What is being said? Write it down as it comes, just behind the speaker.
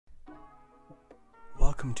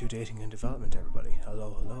Welcome to Dating and Development, everybody.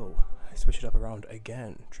 Hello, hello. I switched it up around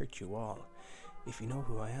again, tricked you all. If you know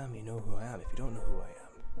who I am, you know who I am. If you don't know who I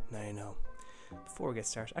am, now you know. Before we get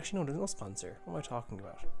started, actually no, there's no sponsor. What am I talking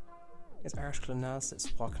about? It's article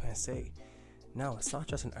analysis. What can I say? No, it's not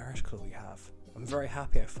just an article we have. I'm very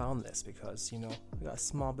happy I found this because, I got a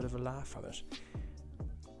small bit of a laugh from it.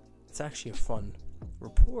 It's actually a fun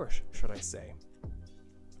report, should I say.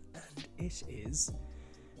 And it is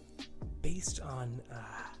based on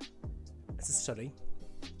it's a study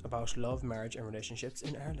about love, marriage and relationships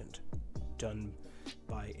in Ireland, done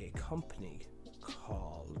by a company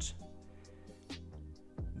called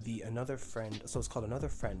Another Friend. So it's called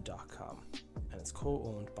anotherfriend.com, and it's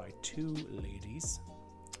co-owned by two ladies,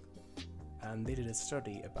 and they did a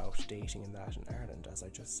study about dating in Ireland, as I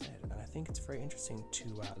just said, and I think it's very interesting to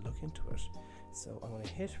look into it. So I'm going to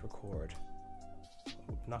hit record,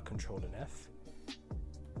 not Control and F.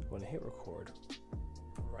 I'm going to hit record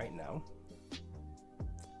right now.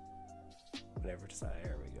 Whatever to say,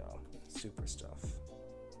 there we go. Super stuff.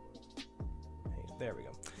 Hey, there we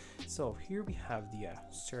go. So here we have the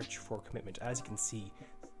search for commitment. As you can see,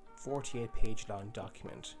 48-page long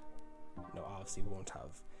document. Obviously we won't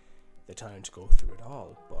have the time to go through it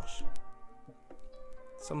all, but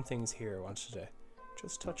some things here I wanted to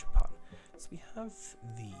just touch upon. So we have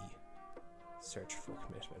the search for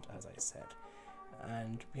commitment, as I said.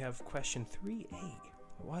 And we have question 3A.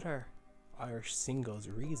 What are Irish singles'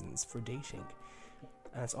 reasons for dating?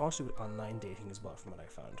 And it's also with online dating as well, from what I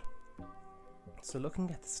found. So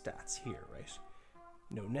looking at the stats here, right?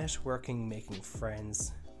 Networking, making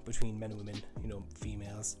friends between men and women,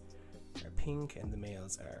 females are pink and the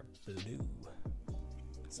males are blue.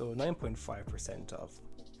 So 9.5% of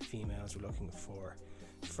females are looking for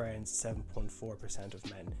friends, 7.4% of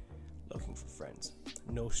men looking for friends.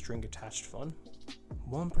 No string attached fun,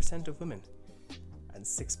 1% of women, and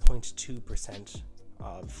 6.2%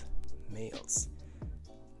 of males,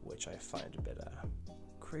 which I find a bit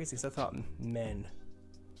crazy, because I thought men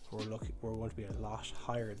were going to be a lot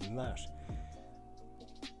higher than that.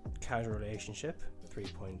 Casual relationship,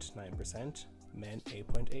 3.9%, men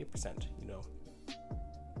 8.8%.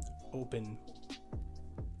 Open,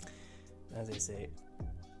 as they say,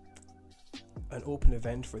 an open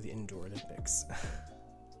event for the Indoor Olympics.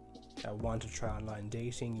 I want to try online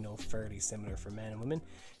dating, fairly similar for men and women.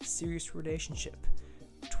 Serious relationship,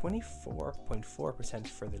 24.4%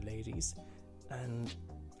 for the ladies and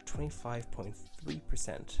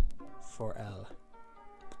 25.3% for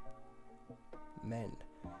men.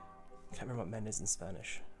 Can't remember what men is in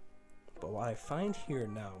Spanish. But what I find here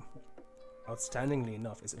now, outstandingly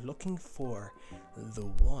enough, is looking for the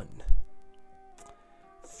one.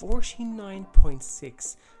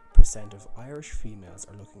 49.6% of Irish females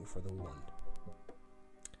are looking for the one.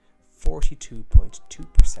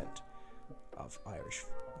 42.2% of Irish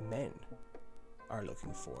men are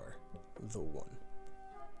looking for the one.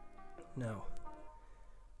 Now,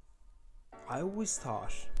 I always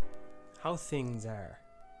thought how things are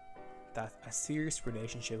that a serious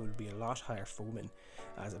relationship would be a lot higher for women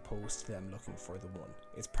as opposed to them looking for the one.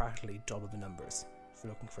 It's practically double the numbers for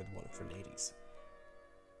looking for the one for ladies.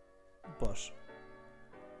 But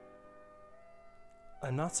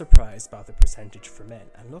I'm not surprised about the percentage for men,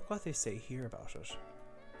 and look what they say here about it.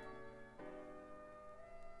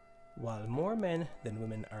 While more men than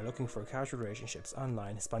women are looking for casual relationships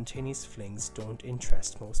online, spontaneous flings don't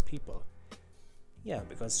interest most people. Yeah,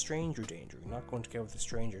 because stranger danger. You're not going to go with a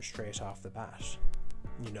stranger straight off the bat.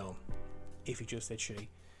 If you just literally,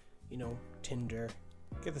 Tinder,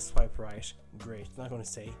 get the swipe right, great. It's not going to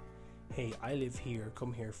say, hey, I live here,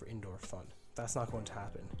 come here for indoor fun. That's not going to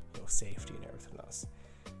happen. Safety and everything else.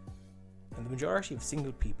 And the majority of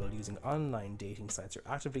single people using online dating sites are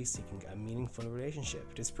actively seeking a meaningful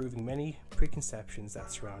relationship, disproving many preconceptions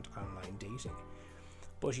that surround online dating.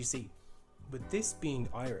 But you see, with this being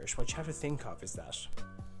Irish, what you have to think of is that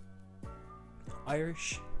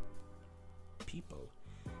Irish people,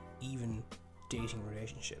 even dating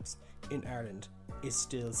relationships in Ireland, is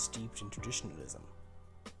still steeped in traditionalism.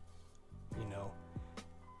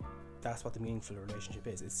 That's what the meaningful relationship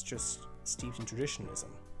is. It's just steeped in traditionalism,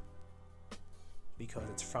 because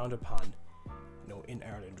it's frowned upon, in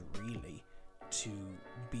Ireland, really, to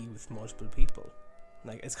be with multiple people.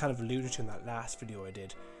 Like, it's kind of alluded to in that last video I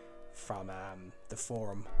did from the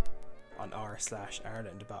forum on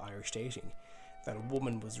r/Ireland about Irish dating, that a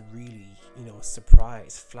woman was really,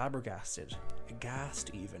 surprised, flabbergasted, aghast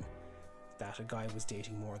even, that a guy was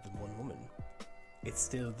dating more than one woman. It's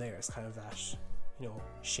still there. It's kind of that,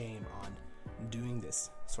 shame on doing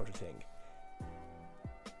this sort of thing.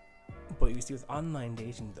 But you see, with online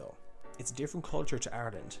dating though, it's a different culture to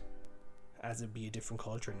Ireland, as it'd be a different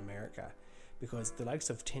culture in America, because the likes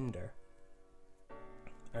of Tinder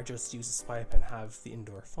are just used to swipe and have the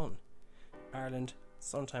indoor fun. Ireland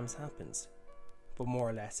sometimes happens, but more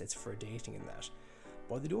or less it's for dating and that.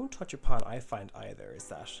 What they don't touch upon, I find, either, is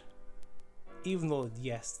that even though,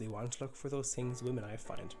 yes, they want to look for those things, women, I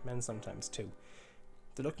find, men sometimes too,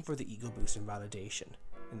 they're looking for the ego boost and validation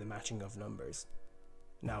in the matching of numbers.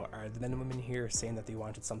 Now, are the men and women here saying that they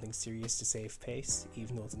wanted something serious to save face,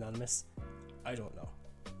 even though it's anonymous? I don't know.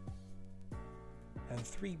 And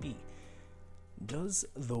 3B, does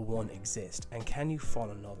the one exist, and can you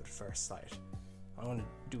fall in love at first sight? I'm going to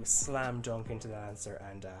do a slam dunk into that answer,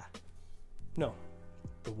 and no,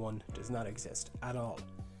 the one does not exist at all.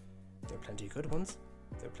 There are plenty of good ones,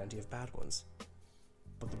 there are plenty of bad ones,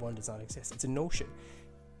 but the one does not exist. It's a notion.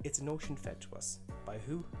 It's a notion fed to us. By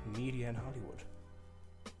who? Media and Hollywood.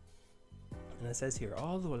 And it says here,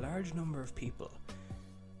 although a large number of people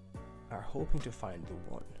are hoping to find the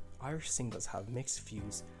one, Irish singles have mixed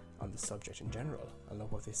views on the subject in general. I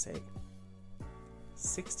love what they say.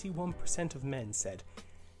 61% of men said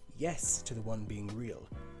yes to the one being real.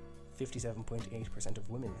 57.8% of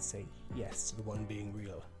women say yes to the one being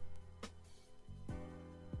real.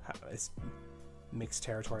 It's mixed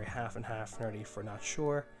territory, half and half nearly for not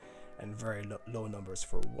sure, and very low numbers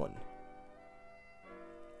for one.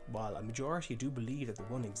 While a majority do believe that the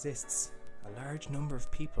one exists, a large number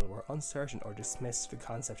of people were uncertain or dismissed the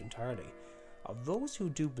concept entirely. Of those who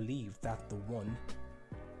do believe that the one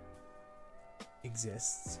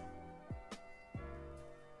exists,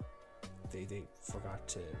 they forgot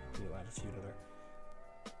to add a few other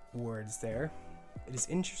words there. It is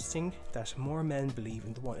interesting that more men believe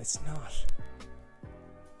in the one.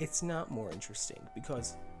 It's not more interesting,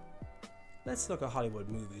 because let's look at Hollywood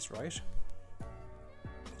movies, right?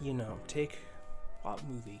 Take what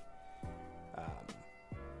movie?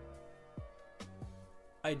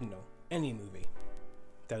 I don't know, any movie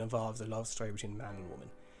that involves a love story between man and woman.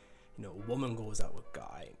 A woman goes out with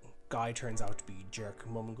guy turns out to be a jerk,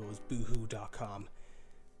 and woman goes boohoo.com.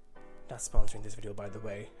 Not sponsoring this video, by the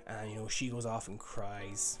way. And she goes off and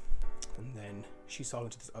cries, and then she's talking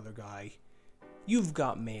to this other guy. You've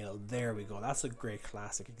got mail. There we go. That's a great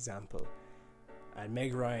classic example. And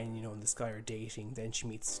Meg Ryan, and this guy are dating. Then she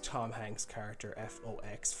meets Tom Hanks' character,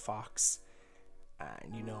 F.O.X. Fox,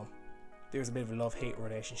 and there's a bit of a love-hate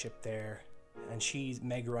relationship there. And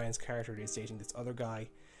Meg Ryan's character is dating this other guy,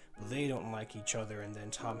 but they don't like each other. And then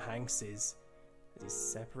Tom Hanks is he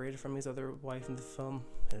separated from his other wife in the film?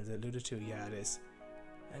 Is it alluded to? Yeah, it is.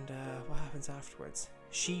 And what happens afterwards?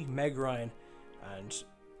 Meg Ryan, and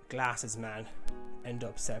Glasses Man end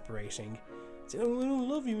up separating. Say, oh, I don't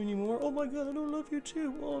love you anymore. Oh my god, I don't love you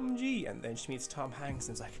too. OMG. And then she meets Tom Hanks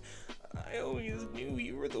and it's like, I always knew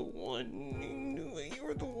you were the one. I knew you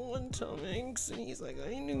were the one, Tom Hanks. And he's like,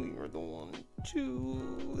 I knew you were the one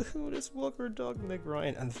too. This walker dog, Meg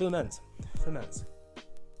Ryan. And the film ends.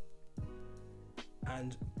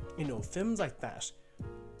 And films like that,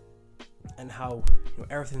 and how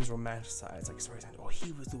everything's romanticized, like stories like, oh,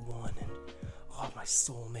 he was the one, and oh, my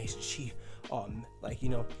soulmate, and she,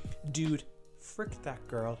 dude, frick that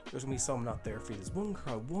girl. There's gonna be someone out there for you. There's one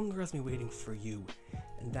girl's gonna be waiting for you,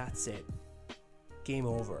 and that's it. Game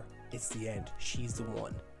over. It's the end. She's the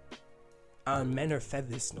one. And men are fed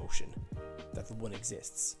this notion that the one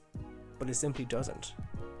exists, but it simply doesn't.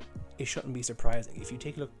 It shouldn't be surprising if you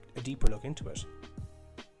take a deeper look into it.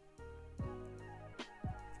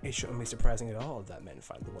 It shouldn't be surprising at all that men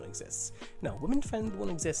find the one exists. Now, women find the one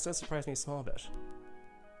exists does surprise me a small bit.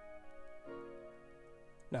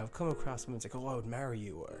 Now, I've come across women like, oh, I would marry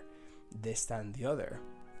you, or this, that, and the other.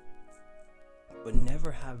 But never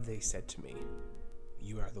have they said to me,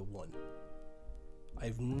 you are the one.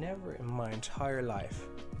 I've never in my entire life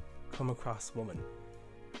come across a woman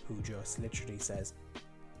who just literally says,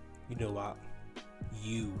 you know what,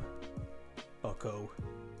 you, bucko,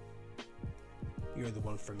 you're the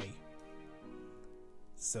one for me.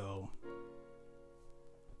 So,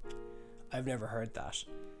 I've never heard that.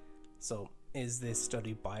 So, is this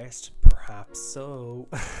study biased? Perhaps so.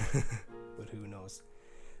 But who knows?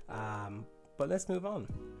 But let's move on.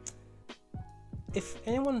 If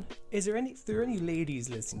there are any ladies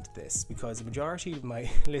listening to this, because the majority of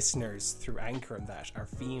my listeners through Anchor and that are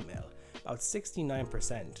female, about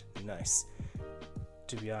 69%, nice,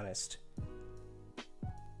 to be honest.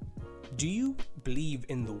 Do you believe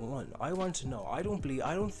in the one? I want to know. I don't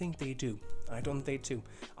think they do.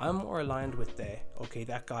 I'm more aligned with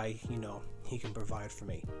that guy, he can provide for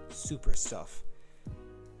me. Super stuff.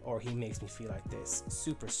 Or he makes me feel like this.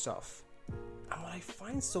 Super stuff. And what I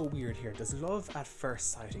find so weird here, does love at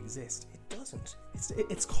first sight exist? It doesn't.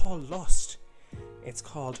 It's called lust. It's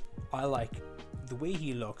called, I like the way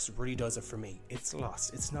he looks, really does it for me. It's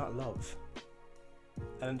lust. It's not love.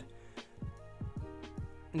 And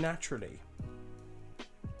naturally,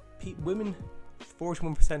 women,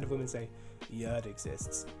 41% of women say, yeah, it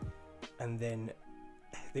exists. And then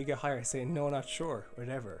they get higher saying, no, not sure,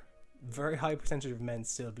 whatever. Very high percentage of men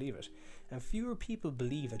still believe it. And fewer people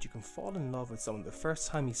believe that you can fall in love with someone the first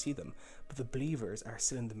time you see them, but the believers are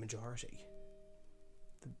still in the majority.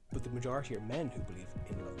 But the majority are men who believe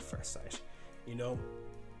in love at first sight. You know,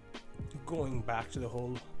 going back to the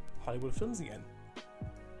whole Hollywood films again.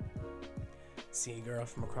 See a girl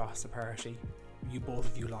from across the party, both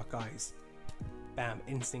of you lock eyes. Bam,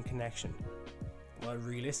 instant connection. Well,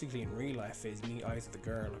 realistically in real life is meet eyes with the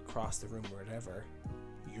girl across the room or whatever.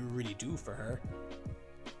 You really do for her.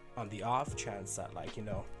 On the off chance that, like, you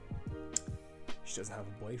know, she doesn't have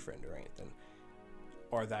a boyfriend or anything,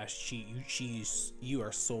 or that you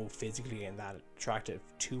are so physically and that attractive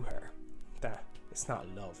to her that it's not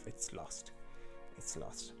love, it's lust. It's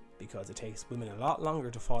lust because it takes women a lot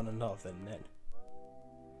longer to fall in love than men.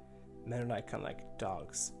 Men are like kind of like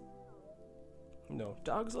dogs. You know,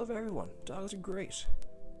 dogs love everyone. Dogs are great.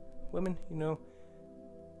 Women, you know,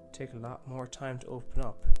 take a lot more time to open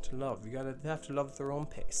up to love. They have to love at their own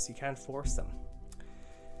pace. You can't force them.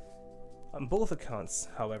 On both accounts,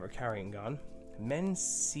 however, carrying on, men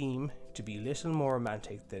seem to be little more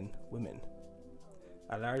romantic than women.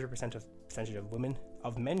 A larger percentage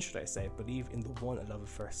of men, should I say, believe in the one at love at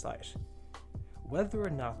first sight. Whether or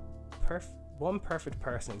not one perfect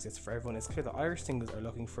person exists for everyone, it's clear that Irish singles are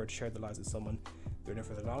looking for to share their lives with someone they're in it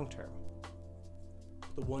for the long term.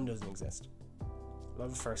 The one doesn't exist.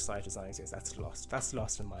 Love at first sight does not exist. That's lost. That's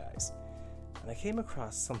lost in my eyes. And I came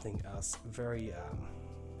across something else very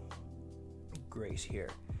great here.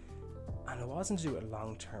 And it wasn't to do with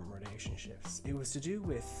long-term relationships. It was to do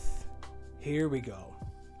with, here we go.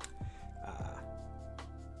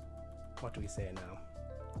 What do we say now?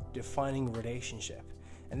 Defining relationship.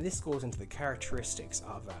 And this goes into the characteristics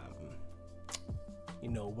of, you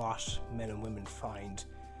know, what men and women find,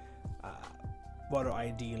 what are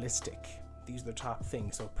idealistic. These are the top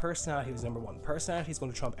things. So personality was number one. Personality is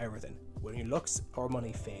going to trump everything. When your looks or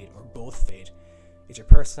money fade, or both fade, it's your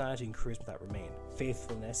personality and charisma that remain.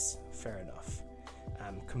 Faithfulness, fair enough.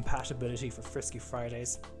 Compatibility for Frisky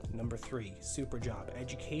Fridays, number 3. Super job.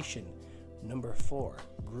 Education, number 4.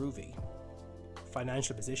 Groovy.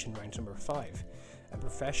 Financial position ranked number 5. And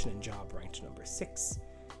profession and job ranked number 6.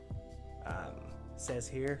 Says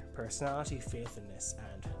here, personality, faithfulness,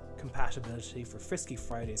 and compatibility for Frisky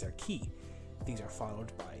Fridays are key. These are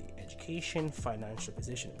followed by education, financial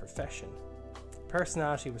position, and profession.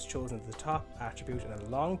 Personality was chosen as the top attribute in a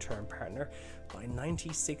long-term partner by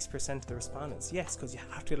 96% of the respondents. Yes, because you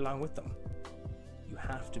have to get along with them. You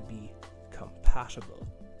have to be compatible.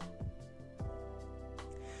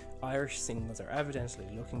 Irish singles are evidently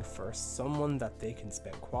looking for someone that they can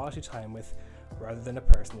spend quality time with rather than a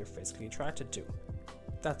person they're physically attracted to.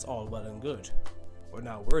 That's all well and good. But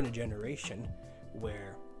now we're in a generation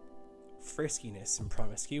where friskiness and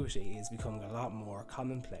promiscuity is becoming a lot more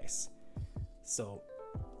commonplace. So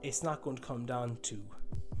it's not going to come down to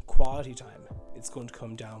quality time. It's going to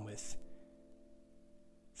come down with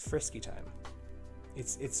frisky time.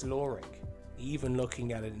 It's lowering. Even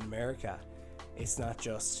looking at it in America, it's not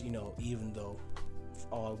just, you know, even though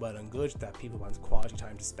all well and good that people want quality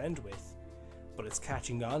time to spend with, but it's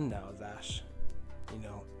catching on now that, you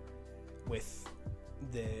know, with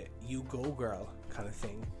the you go girl kind of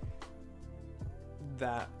thing,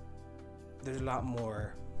 that there's a lot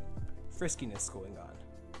more friskiness going on,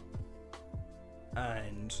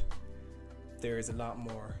 and there is a lot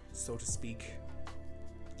more, so to speak,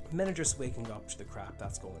 men are just waking up to the crap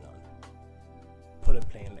that's going on, put it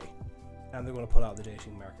plainly, and they're going to pull out the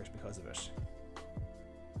dating market because of it.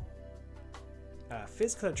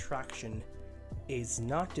 Physical attraction is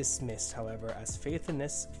not dismissed, however, as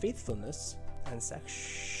faithfulness and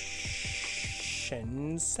sessions.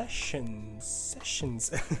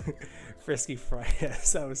 Frisky Friday,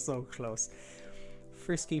 that was so close.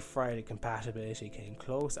 Frisky Friday compatibility came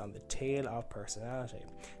close on the tail of personality.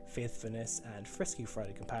 Faithfulness and Frisky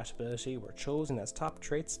Friday compatibility were chosen as top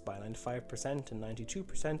traits by 95% and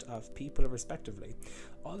 92% of people respectively.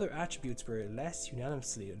 Other attributes were less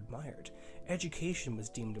unanimously admired. Education was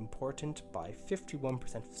deemed important by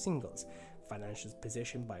 51% of singles, financial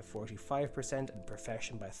position by 45%, and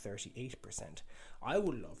profession by 38%. I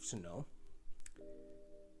would love to know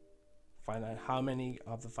how many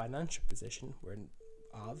of the financial position were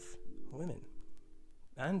of women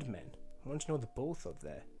and men. I want to know the both of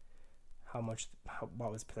the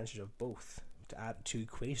what was the percentage of both to add to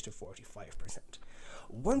equate to 45%.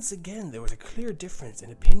 Once again, there was a clear difference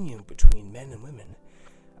in opinion between men and women.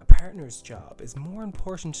 A partner's job is more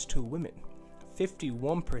important to women.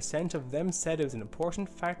 51% of them said it was an important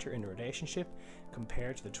factor in a relationship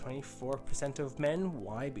compared to the 24% of men.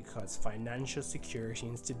 Why? Because financial security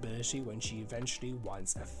and stability when she eventually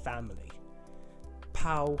wants a family.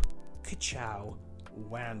 Pow, ka-chow,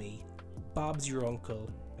 whammy, Bob's your uncle,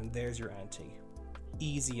 and there's your auntie.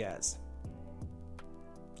 Easy as.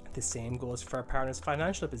 The same goes for a partner's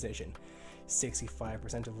financial position.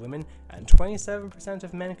 65% of women and 27%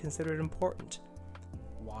 of men consider it important.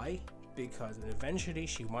 Why? Because eventually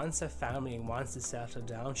she wants a family and wants to settle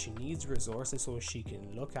down. She needs resources so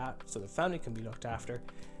the family can be looked after,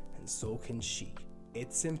 and so can she.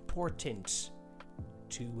 It's important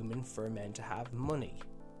to women for men to have money,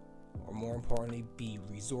 or more importantly, be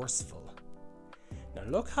resourceful. Now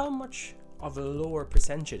look how much of a lower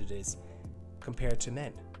percentage it is compared to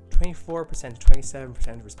men. 24% to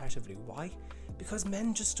 27% respectively. Why? Because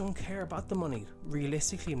men just don't care about the money,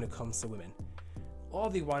 realistically, when it comes to women. All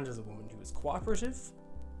they want is a woman who is cooperative,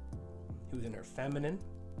 who's in her feminine,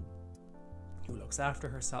 who looks after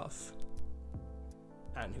herself,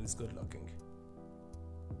 and who's good looking.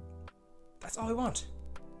 That's all we want.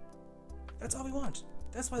 That's all we want.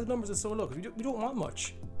 That's why the numbers are so low, because we don't want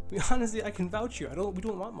much. Honestly, I can vouch here, we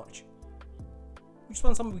don't want much. We just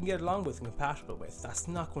want someone we can get along with and compatible with. That's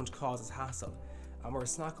not going to cause us hassle. Or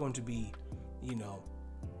it's not going to be,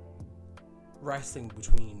 wrestling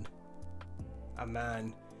between a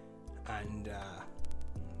man and,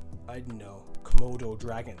 Komodo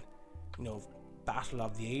dragon. Battle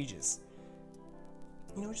of the ages.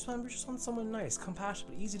 We just want someone nice,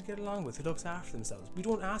 compatible, easy to get along with, who looks after themselves. We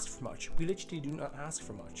don't ask for much. We literally do not ask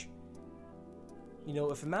for much.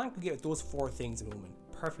 If a man could get those 4 things in a woman,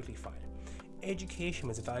 perfectly fine. Education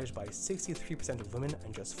was evaluated by 63% of women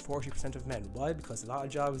and just 40% of men. Why? Because a lot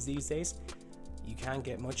of jobs these days, you can't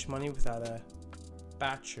get much money without a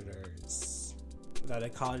bachelor's, without a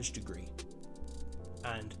college degree.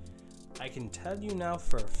 And I can tell you now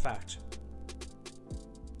for a fact,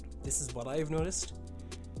 this is what I've noticed,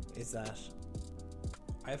 is that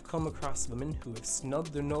I've come across women who have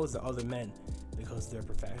snubbed their nose at other men because of their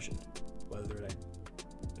profession, whether they're an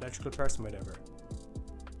electrical person, whatever.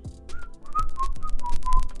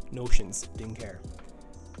 Notions, didn't care.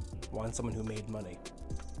 Want someone who made money.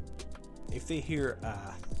 If they hear,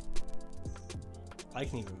 I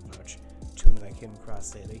can even vouch, 2 women I came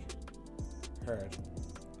across lately, heard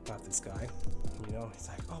about this guy. He's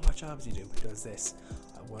like, oh, what job does he do? He does this.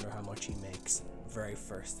 I wonder how much he makes. Very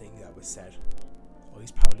first thing that was said. Oh,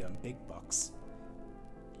 he's probably on big bucks.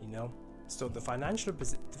 So the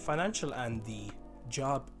financial and the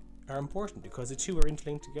job are important because the two are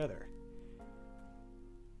interlinked together.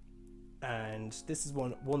 And this is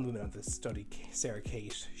one woman on this study, Sarah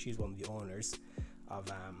Kate. She's one of the owners of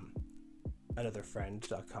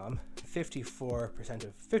anotherfriend.com.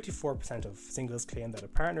 54% of singles claim that a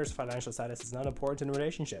partner's financial status is not important in a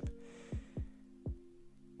relationship.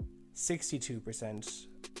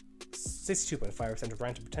 62.5%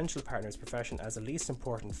 rank a potential partner's profession as the least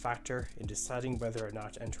important factor in deciding whether or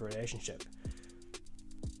not to enter a relationship.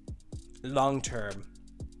 Long term,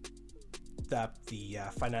 that the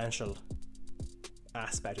financial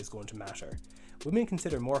aspect is going to matter. Women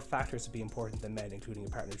consider more factors to be important than men, including a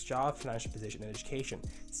partner's job, financial position, and education.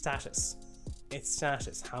 Status. It's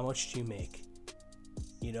status. How much do you make?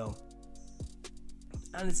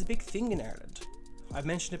 And it's a big thing in Ireland. I've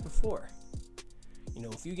mentioned it before.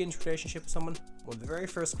 If you get into a relationship with someone, one of the very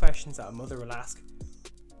first questions that a mother will ask,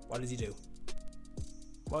 what does he do?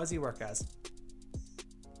 What does he work as?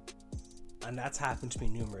 And that's happened to me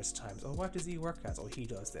numerous times. Oh, what does he work as? Oh, he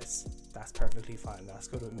does this. That's perfectly fine. That's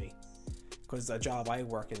good with me. Because the job I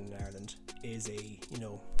work in Ireland is a,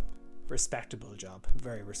 respectable job.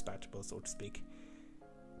 Very respectable, so to speak.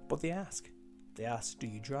 But they ask, do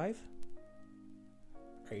you drive?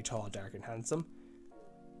 Are you tall, dark, and handsome?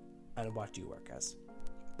 And what do you work as?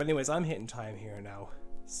 But anyways, I'm hitting time here now.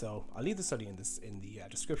 So I'll leave the study in the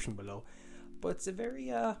description below. But it's a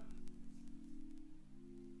very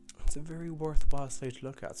worthwhile study to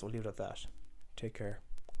look at, so I'll leave it at that. Take care,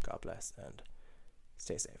 God bless, and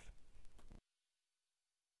stay safe.